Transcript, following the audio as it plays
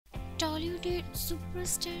বলিউডের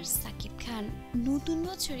সুপারস্টার শাকিব খান নতুন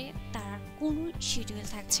বছরে তার কোনো শিডিউল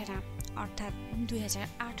থাকছে না, অর্থাৎ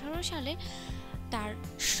 2018 সালে তার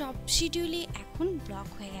সব শিডিউলই এখন ব্লক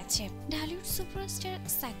হয়ে গেছে। ঢালিউড সুপারস্টার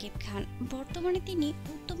শাকিব খান বর্তমানে তিনি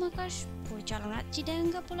উত্তম আকাশ পরিচালনা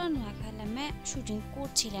চিটাগাঙ্গাপোলা নোয়াখালীতে শুটিং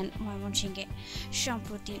করছিলেন ময়মনসিংহে।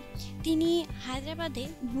 সম্প্রতি তিনি হায়দ্রাবাদে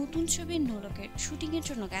নতুন ছবি নোলকের শুটিংয়ের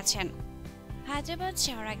জন্য গেছেন। হায়দ্রাবাদ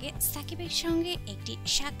যাওয়ার আগে সাকিবের সঙ্গে একটি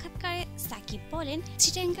সাক্ষাৎকারে সাকিব বলেন,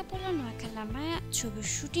 চিটাগাঙ্গাপোলা নোয়াখালীতে ছবির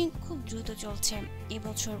শুটিং খুব দ্রুত চলছে।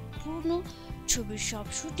 এবছর পুরনো ছবির সব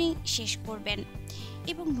শুটিং শেষ করবেন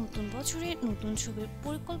এবং নতুন বছরে নতুন ছবির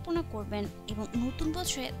পরিকল্পনা করবেন এবং নতুন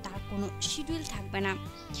বছরে তার কোনো শিডিউল থাকবে না।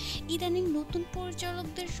 ইদানিং নতুন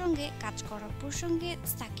পরিচালকদের সঙ্গে কাজ করার প্রসঙ্গে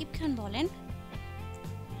সাকিব খান বলেন,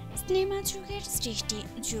 সিনেমা যুগের সৃষ্টি,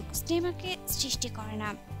 যুগ সিনেমাকে সৃষ্টি করে না।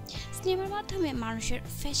 সিনেমার মাধ্যমে মানুষের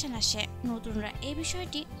ফ্যাশন আসে, নতুনরা এই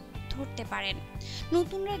বিষয়টি ধরতে পারেন।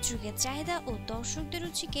 নতুনরা যুগের চাহিদা ও দর্শকদের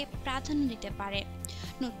রুচিকে প্রাধান্য দিতে পারে।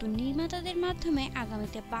 নতুন নির্মাতাদের মাধ্যমে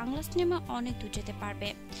আগামীতে বাংলা সিনেমা অনেক দূর যেতে পারবে।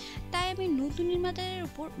 তাই আমি নতুন নির্মাতাদের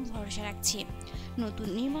উপর ভরসা রাখছি। নতুন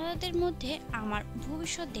নির্মাতাদের মধ্যে আমার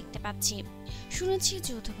ভবিষ্যৎ দেখতে পাচ্ছি। শুনেছি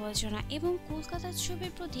যৌথ প্রযোজনা এবং কলকাতার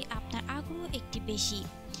ছবির প্রতি আপনার আগ্রহ একটি বেশি।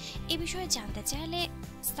 এ বিষয়ে জানতে চাইলে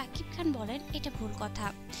সাকিব খান বলেন, এটা ভুল কথা।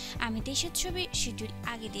 আমি দেশের ছবি শিডিউল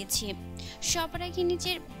আগে দিয়েছি। সবার আগে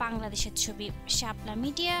নিজের বাংলাদেশের ছবি শাপলা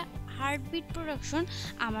মিডিয়া, হার্টবিট প্রোডাকশন,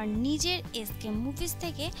 আমার নিজের এসকে মুভিজ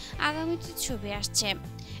থেকে আগামীতে ছবি আসছে।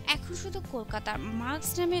 এখন শুধু কলকাতার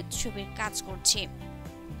মার্কস নামে ছবির কাজ করছি।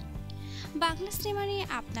 বাংলা সিনেমা নিয়ে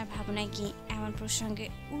আপনার ভাবনা কি? এমন প্রসঙ্গে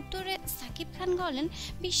উত্তরে সাকিব খান বলেন,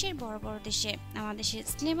 বিশ্বের বড় বড় দেশে আমাদের দেশের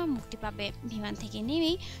সিনেমা মুক্তি পাবে। বিমান থেকে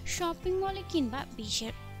নেমেই শপিং মলে কিংবা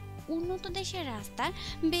বিশ্বের উন্নত দেশের রাস্তার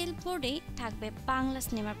বেলবোর্ডেই থাকবে বাংলা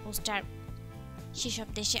সিনেমার পোস্টার। সেসব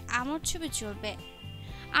দেশে আমার ছবি চলবে।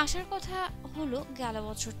 আসার কথা হলো, গেল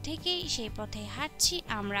বছর থেকেই সেই পথে হাঁটছি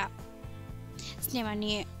আমরা। সিনেমা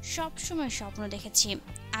নিয়ে সবসময় স্বপ্ন দেখেছি,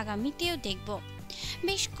 আগামীতেও দেখব।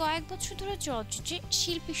 বেশ কয়েক বছর ধরে চলচ্চিত্রে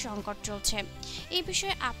শিল্পী সংকট চলছে। এই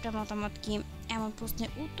বিষয়ে আপনার মতামত কি? এমন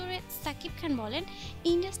প্রশ্নের উত্তরে সাকিব খান বলেন,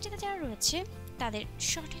 ইন্ডাস্ট্রিতে যারা রয়েছে তাদের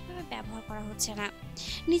সঠিকভাবে ব্যবহার করা হচ্ছে না।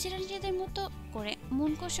 নিজেরা নিজেদের মতো করে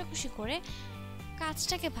মন কষাকষি করে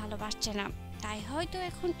কাজটাকে ভালোবাসছে না, তাই হয়তো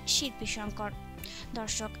এখন শিল্পী সংকট।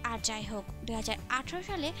 দর্শক, আর যাই হোক, 2018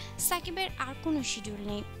 সালে সাকিবের আর কোনো শিডিউল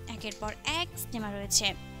নেই। একের পর এক সিনেমা রয়েছে।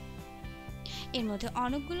 এর মধ্যে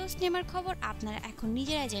অনেকগুলো সিনেমার খবর আপনারা এখন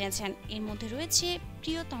নিজেরাই জেনেছেন। এর মধ্যে রয়েছে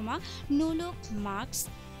প্রিয়তমা, নোলক, মার্কস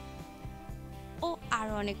ও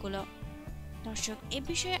আরও অনেকগুলো। দর্শক, এ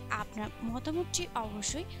বিষয়ে আপনার মতামতটি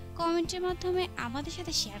অবশ্যই কমেন্টের মাধ্যমে আমাদের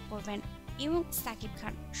সাথে শেয়ার করবেন এবং সাকিব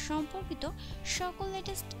খান সম্পর্কিত সকল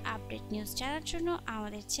লেটেস্ট আপডেট নিউজ জানার জন্য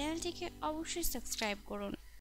আমাদের চ্যানেলটিকে অবশ্যই সাবস্ক্রাইব করুন।